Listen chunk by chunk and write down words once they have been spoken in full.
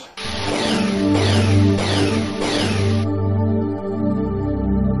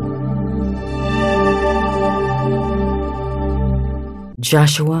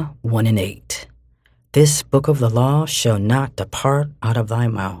Joshua 1:8. This book of the law shall not depart out of thy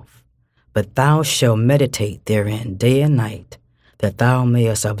mouth, but thou shalt meditate therein day and night, that thou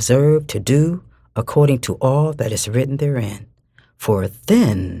mayest observe to do according to all that is written therein. For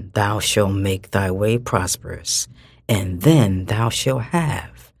then thou shalt make thy way prosperous, and then thou shalt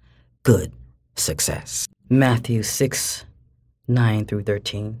have good success. Matthew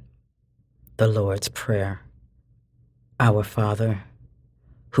 6:9-13. The Lord's Prayer. Our Father,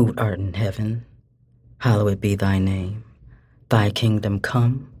 who art in heaven, hallowed be thy name. Thy kingdom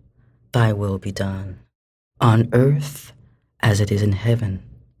come, thy will be done, on earth as it is in heaven.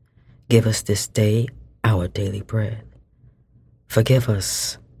 Give us this day our daily bread. Forgive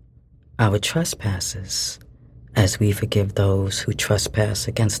us our trespasses, as we forgive those who trespass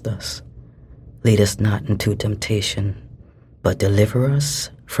against us. Lead us not into temptation, but deliver us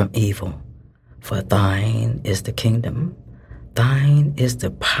from evil. For thine is the kingdom, thine is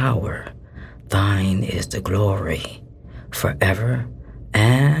the power, thine is the glory, forever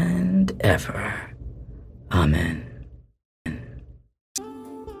and ever. Amen.